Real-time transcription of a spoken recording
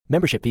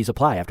Membership fees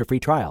apply after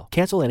free trial.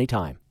 Cancel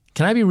anytime.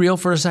 Can I be real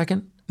for a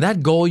second?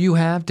 That goal you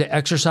have to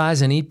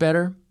exercise and eat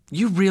better,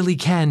 you really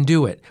can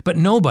do it, but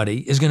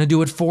nobody is going to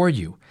do it for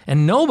you.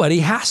 And nobody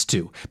has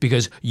to,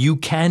 because you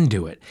can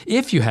do it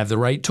if you have the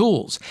right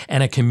tools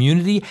and a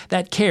community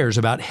that cares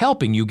about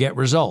helping you get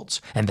results.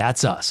 And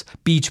that's us,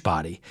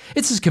 Beachbody.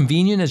 It's as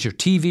convenient as your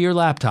TV or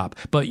laptop,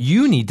 but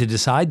you need to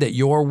decide that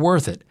you're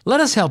worth it. Let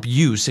us help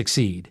you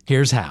succeed.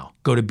 Here's how.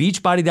 Go to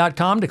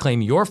beachbody.com to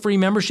claim your free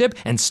membership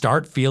and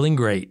start feeling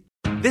great.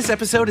 This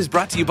episode is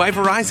brought to you by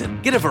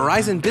Verizon. Get a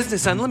Verizon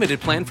Business Unlimited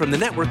plan from the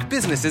network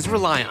businesses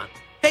rely on.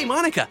 Hey,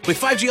 Monica,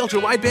 with 5G Ultra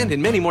Wideband in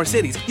many more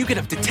cities, you get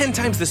up to 10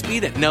 times the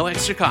speed at no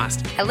extra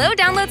cost. Hello,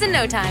 downloads in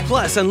no time.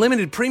 Plus,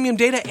 unlimited premium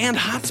data and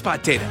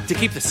hotspot data to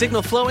keep the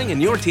signal flowing and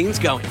your teams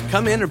going.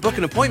 Come in or book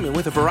an appointment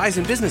with a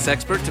Verizon business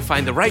expert to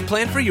find the right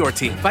plan for your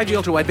team. 5G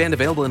Ultra Wideband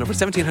available in over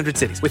 1,700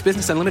 cities with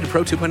Business Unlimited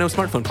Pro 2.0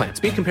 smartphone plan.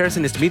 Speed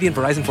comparison is to median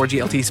Verizon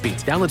 4G LTE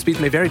speeds. Download speeds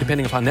may vary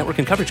depending upon network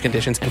and coverage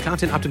conditions and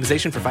content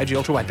optimization for 5G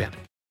Ultra Wideband.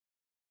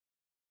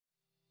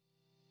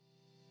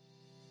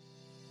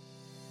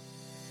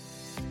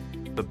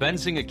 The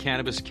Benzinga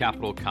Cannabis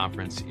Capital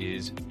Conference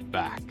is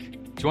back.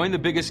 Join the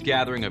biggest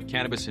gathering of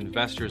cannabis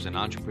investors and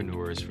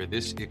entrepreneurs for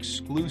this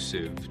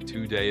exclusive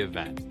two-day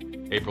event,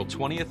 April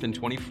 20th and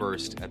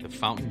 21st at the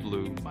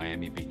Fontainebleau,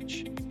 Miami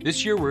Beach.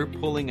 This year we're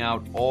pulling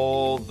out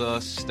all the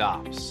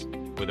stops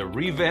with a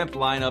revamped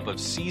lineup of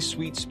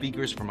C-suite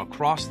speakers from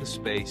across the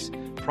space,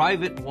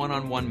 private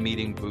one-on-one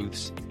meeting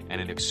booths, and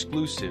an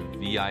exclusive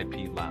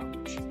VIP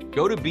lounge.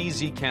 Go to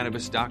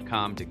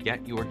bzcannabis.com to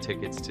get your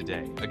tickets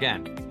today.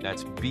 Again,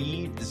 that's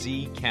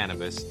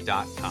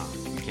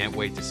bzcannabis.com. We can't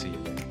wait to see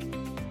you there.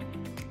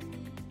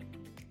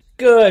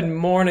 Good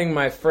morning,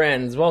 my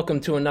friends. Welcome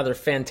to another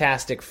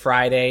fantastic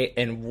Friday,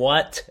 and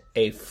what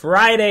a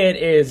Friday it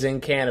is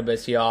in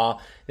cannabis,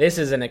 y'all. This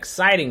is an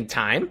exciting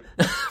time,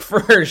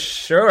 for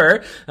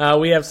sure.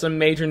 We have some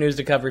major news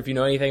to cover. If you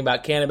know anything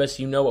about cannabis,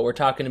 you know what we're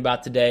talking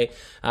about today.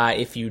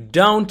 If you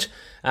don't,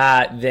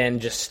 then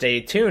just stay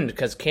tuned,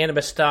 because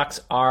cannabis stocks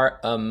are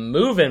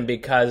moving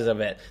because of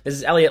it. This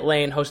is Elliot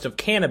Lane, host of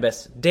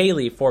Cannabis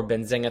Daily for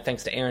Benzinga.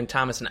 Thanks to Aaron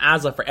Thomas and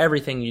Asla for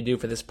everything you do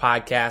for this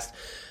podcast.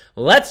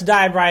 Let's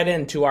dive right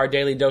into our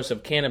daily dose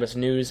of cannabis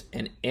news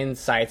and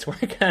insights. We're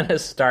going to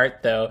start,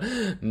 though,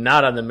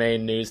 not on the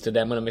main news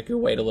today. I'm going to make you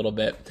wait a little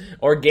bit.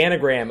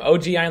 Organigram,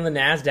 OGI on the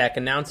NASDAQ,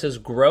 announces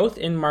growth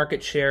in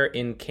market share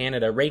in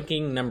Canada,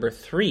 ranking number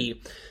 3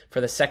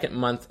 for the second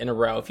month in a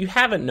row. If you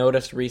haven't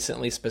noticed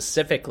recently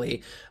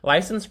specifically,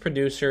 licensed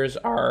producers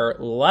are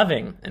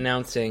loving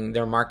announcing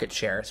their market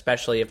share,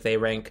 especially if they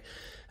rank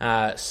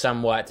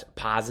somewhat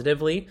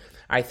positively.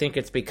 I think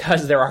it's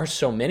because there are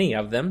so many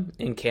of them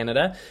in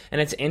Canada, and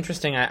it's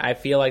interesting. I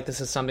feel like this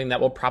is something that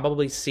we'll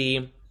probably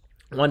see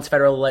once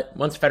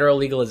federal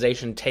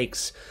legalization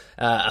takes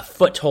a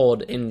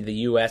foothold in the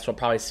U.S. We'll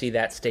probably see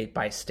that state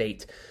by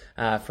state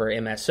for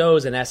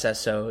MSOs and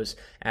SSOs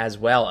as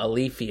well.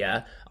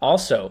 Aleafia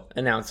also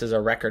announces a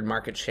record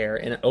market share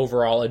in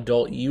overall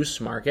adult use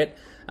market,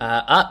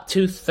 up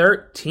to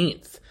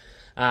 13th.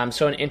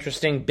 So an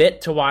interesting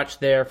bit to watch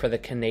there for the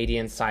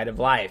Canadian side of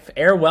life.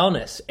 Air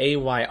Wellness,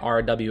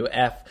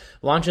 AYRWF,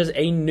 launches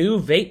a new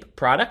vape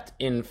product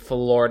in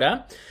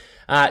Florida.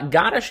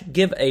 Gotta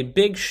give a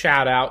big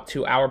shout out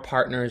to our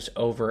partners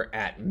over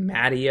at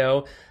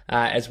Mattio,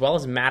 as well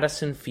as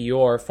Madison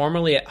Fior,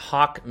 formerly at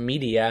Hawk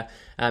Media.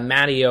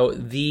 Mattio,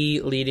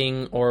 the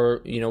leading,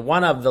 or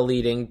one of the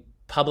leading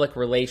public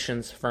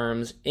relations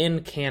firms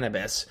in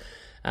cannabis,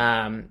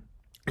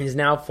 is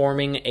now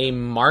forming a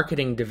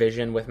marketing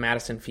division with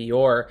Madison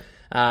Fior,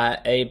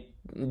 a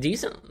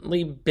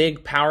decently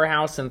big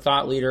powerhouse and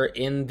thought leader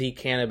in the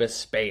cannabis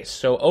space.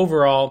 So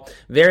overall,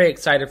 very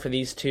excited for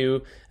these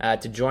two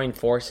to join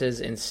forces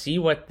and see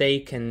what they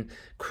can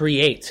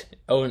create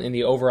in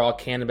the overall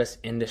cannabis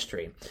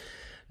industry.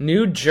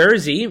 New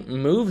Jersey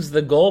moves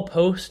the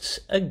goalposts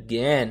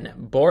again.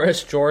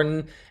 Boris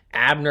Jordan,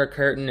 Abner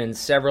Curtin, and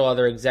several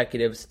other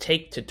executives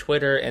take to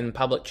Twitter and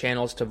public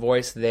channels to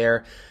voice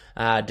their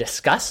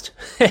disgust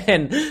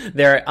and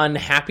their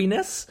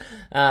unhappiness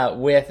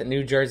with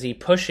New Jersey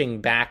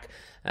pushing back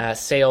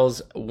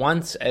sales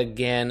once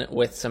again,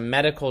 with some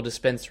medical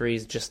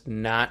dispensaries just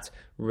not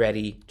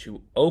ready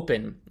to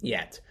open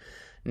yet.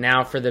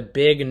 Now for the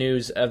big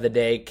news of the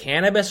day,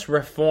 cannabis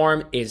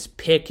reform is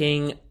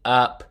picking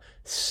up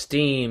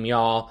steam,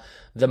 y'all.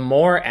 The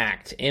MORE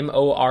Act,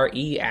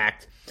 M-O-R-E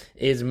Act,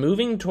 is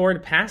moving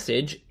toward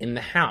passage in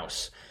the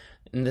House.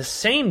 In the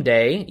same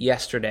day,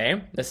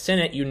 yesterday, the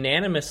Senate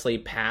unanimously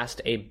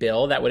passed a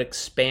bill that would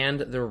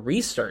expand the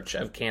research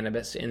of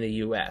cannabis in the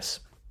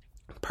U.S.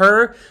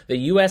 Per the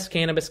U.S.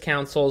 Cannabis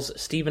Council's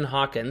Stephen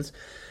Hawkins,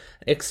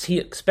 he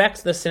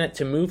expects the Senate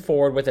to move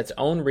forward with its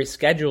own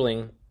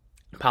descheduling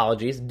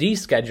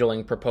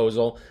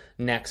proposal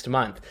next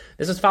month.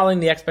 This is following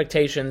the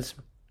expectations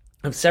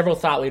of several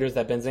thought leaders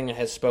that Benzinga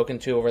has spoken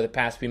to over the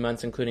past few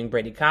months, including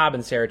Brady Cobb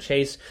and Sarah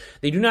Chase,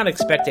 they do not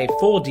expect a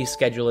full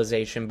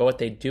deschedulization, but what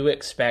they do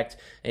expect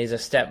is a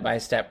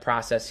step-by-step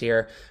process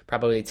here,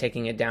 probably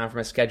taking it down from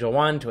a Schedule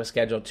 1 to a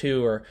Schedule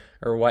 2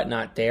 or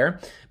whatnot there.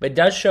 But it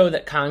does show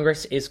that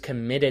Congress is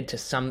committed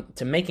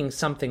to making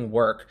something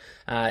work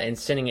and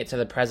sending it to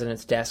the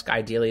president's desk,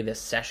 ideally this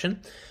session.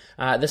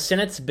 The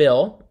Senate's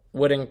bill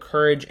would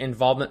encourage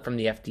involvement from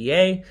the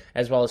FDA,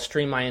 as well as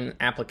streamline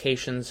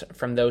applications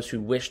from those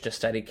who wish to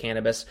study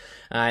cannabis.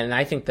 And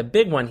I think the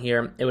big one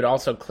here, it would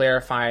also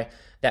clarify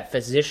that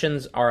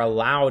physicians are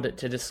allowed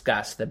to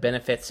discuss the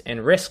benefits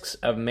and risks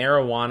of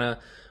marijuana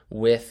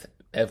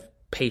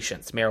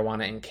patients,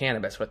 marijuana and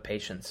cannabis with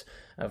patients,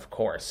 of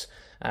course.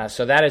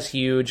 So that is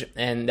huge,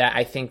 and that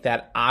I think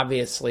that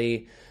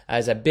obviously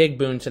is a big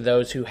boon to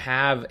those who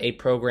have a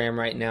program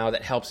right now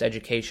that helps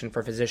education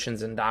for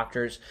physicians and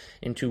doctors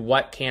into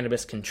what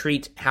cannabis can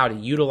treat, how to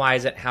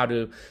utilize it, how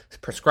to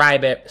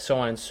prescribe it, so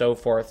on and so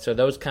forth. So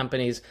those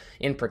companies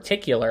in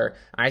particular,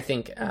 I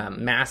think,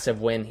 massive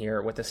win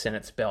here with the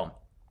Senate's bill.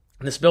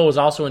 This bill was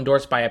also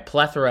endorsed by a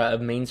plethora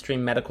of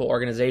mainstream medical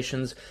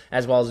organizations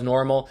as well as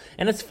NORML,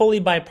 and it's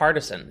fully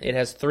bipartisan. It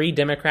has 3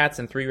 Democrats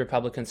and 3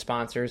 Republican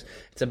sponsors.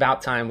 It's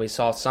about time we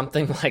saw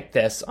something like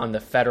this on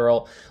the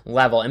federal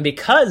level. And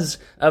because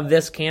of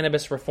this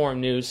cannabis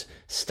reform news,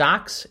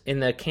 stocks in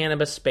the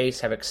cannabis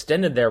space have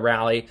extended their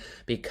rally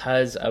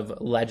because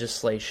of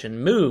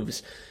legislation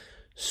moves.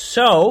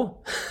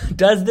 So,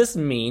 does this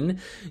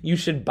mean you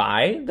should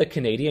buy the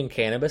Canadian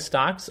cannabis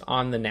stocks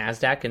on the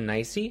NASDAQ and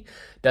NYSE?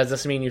 Does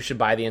this mean you should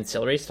buy the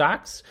ancillary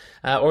stocks?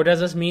 Or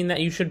does this mean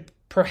that you should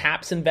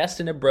perhaps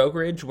invest in a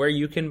brokerage where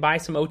you can buy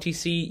some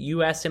OTC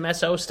US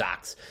MSO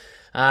stocks?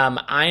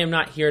 I am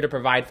not here to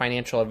provide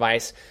financial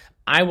advice.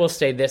 I will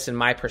say this in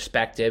my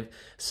perspective.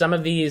 Some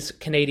of these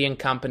Canadian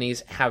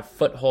companies have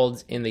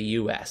footholds in the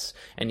U.S.,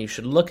 and you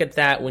should look at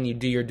that when you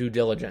do your due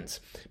diligence.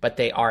 But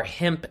they are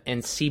hemp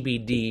and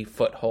CBD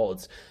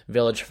footholds.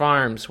 Village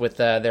Farms with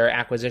their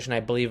acquisition, I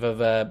believe, of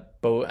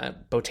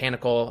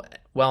Botanical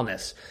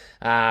Wellness.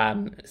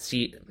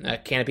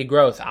 Canopy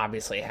Growth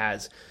obviously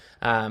has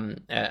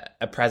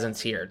a presence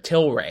here.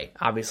 Tilray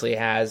obviously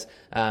has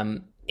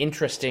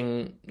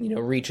interesting,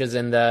 reaches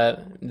in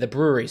the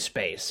brewery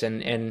space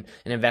and an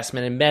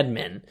investment in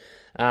MedMen.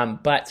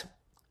 But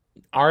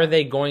are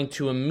they going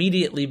to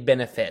immediately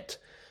benefit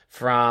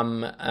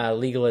from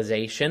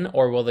legalization,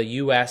 or will the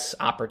U.S.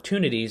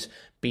 opportunities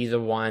be the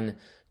ones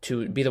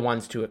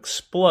to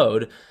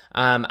explode?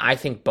 I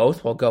think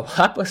both will go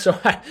up. So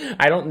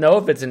I don't know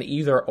if it's an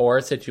either-or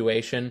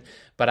situation,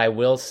 but I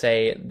will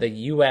say the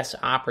U.S.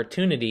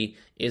 opportunity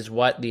is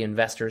what the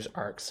investors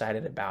are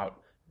excited about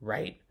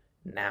right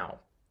now.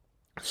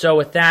 So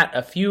with that,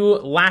 a few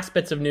last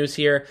bits of news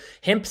here.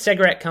 Hemp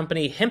cigarette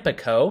company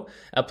Hempico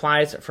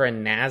applies for a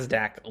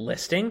NASDAQ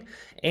listing.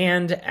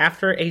 And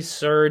after a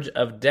surge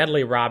of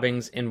deadly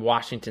robbings in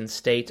Washington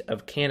state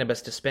of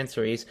cannabis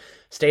dispensaries,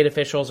 state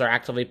officials are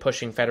actively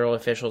pushing federal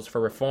officials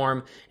for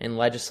reform and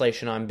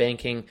legislation on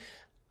banking.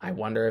 I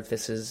wonder if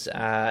this is,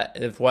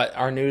 if what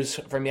our news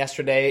from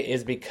yesterday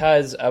is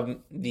because of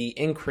the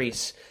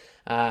increase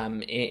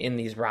in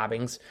these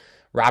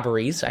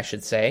robberies, I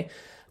should say.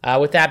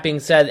 With that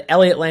being said,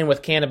 Elliot Lane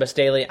with Cannabis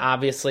Daily,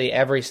 obviously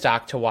every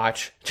stock to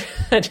watch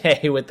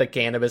today with the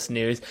cannabis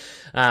news,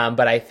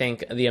 but I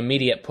think the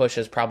immediate push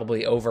is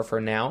probably over for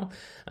now,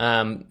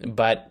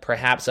 but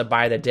perhaps a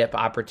buy the dip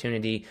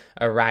opportunity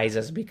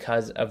arises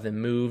because of the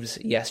moves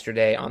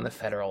yesterday on the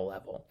federal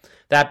level.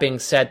 That being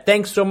said,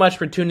 thanks so much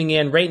for tuning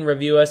in. Rate and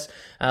review us.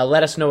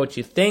 Let us know what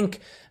you think.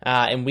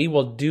 And we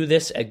will do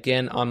this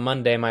again on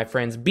Monday, my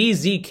friends.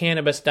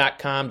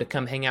 bzcannabis.com to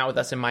come hang out with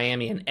us in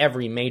Miami and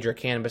every major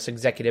cannabis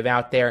executive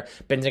out there.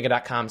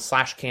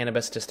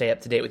 benzinga.com/cannabis to stay up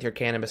to date with your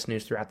cannabis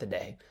news throughout the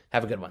day.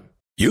 Have a good one.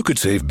 You could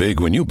save big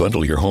when you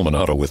bundle your home and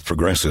auto with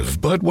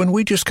Progressive, but when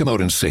we just come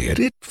out and say it,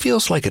 it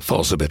feels like it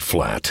falls a bit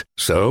flat.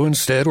 So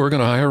instead, we're going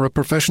to hire a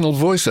professional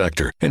voice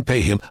actor and pay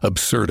him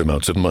absurd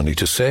amounts of money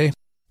to say,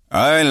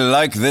 I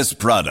like this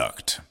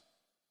product.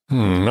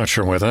 Not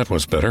sure why that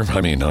was better. I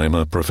mean, I'm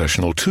a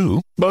professional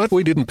too. But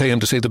we didn't pay him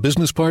to say the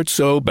business part,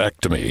 so back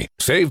to me.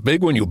 Save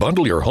big when you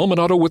bundle your home and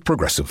auto with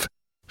Progressive.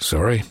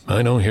 Sorry,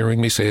 I know hearing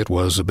me say it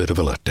was a bit of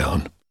a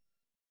letdown.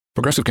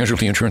 Progressive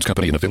Casualty Insurance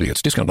Company and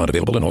Affiliates. Discount not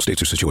available in all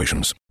states or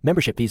situations.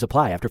 Membership fees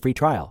apply after free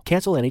trial.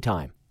 Cancel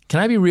anytime.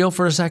 Can I be real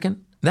for a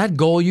second? That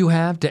goal you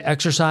have to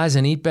exercise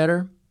and eat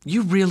better,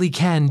 you really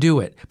can do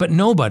it, but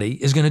nobody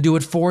is going to do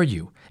it for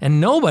you. And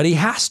nobody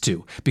has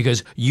to,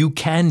 because you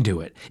can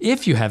do it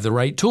if you have the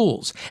right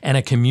tools and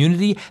a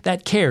community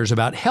that cares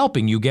about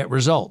helping you get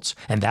results.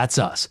 And that's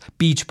us,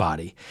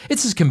 Beachbody.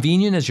 It's as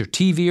convenient as your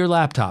TV or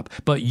laptop,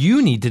 but you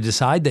need to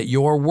decide that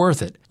you're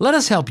worth it. Let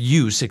us help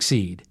you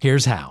succeed.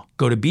 Here's how.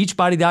 Go to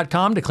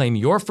beachbody.com to claim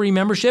your free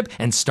membership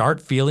and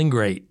start feeling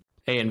great.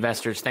 Hey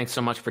investors, thanks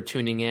so much for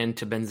tuning in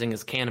to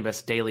Benzinga's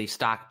Cannabis Daily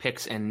Stock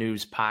Picks and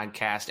News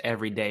Podcast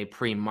every day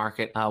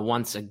pre-market.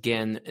 Once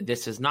again,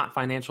 this is not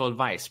financial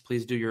advice.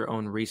 Please do your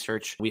own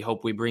research. We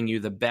hope we bring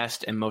you the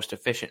best and most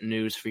efficient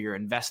news for your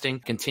investing.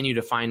 Continue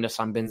to find us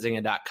on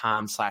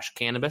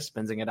benzinga.com/cannabis,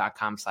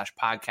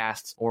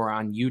 benzinga.com/podcasts, or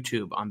on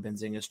YouTube on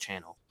Benzinga's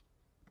channel.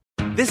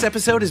 This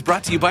episode is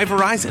brought to you by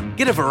Verizon.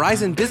 Get a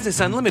Verizon Business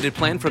Unlimited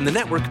plan from the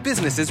network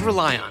businesses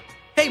rely on.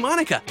 Hey,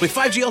 Monica, with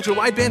 5G Ultra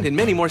Wideband in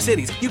many more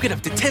cities, you get up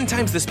to 10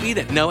 times the speed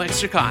at no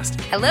extra cost.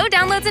 Hello,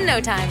 downloads in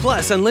no time.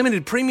 Plus,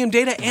 unlimited premium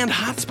data and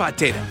hotspot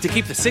data to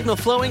keep the signal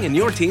flowing and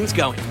your teams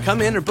going.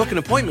 Come in or book an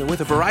appointment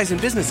with a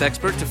Verizon business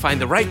expert to find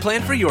the right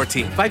plan for your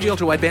team. 5G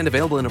Ultra Wideband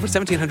available in over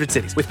 1,700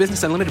 cities with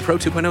Business Unlimited Pro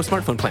 2.0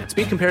 smartphone plan.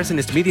 Speed comparison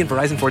is to median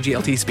Verizon 4G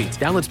LTE speeds.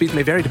 Download speeds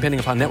may vary depending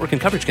upon network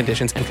and coverage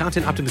conditions and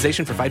content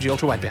optimization for 5G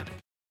Ultra Wideband.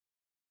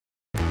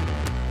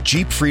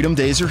 Jeep Freedom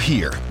Days are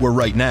here, where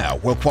right now,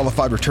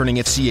 well-qualified returning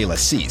FCA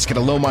lessees get a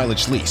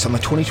low-mileage lease on the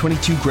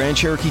 2022 Grand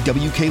Cherokee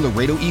WK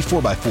Laredo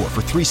E4x4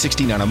 for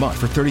 $369 a month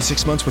for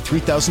 36 months with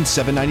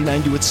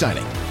 $3,799 due at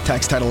signing.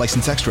 Tax, title,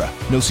 license extra.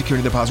 No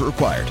security deposit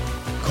required.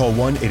 Call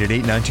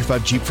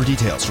 1-888-925-JEEP for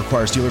details.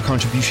 Requires dealer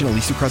contribution at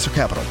least through Chrysler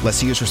Capital.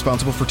 Lessee is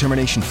responsible for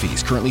termination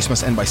fees. Current lease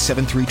must end by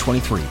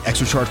 7/3/23.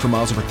 Extra charge for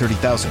miles over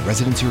 30,000.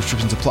 Residency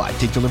restrictions apply.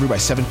 Take delivery by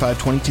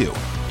 7/5/22.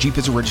 Jeep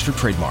is a registered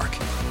trademark.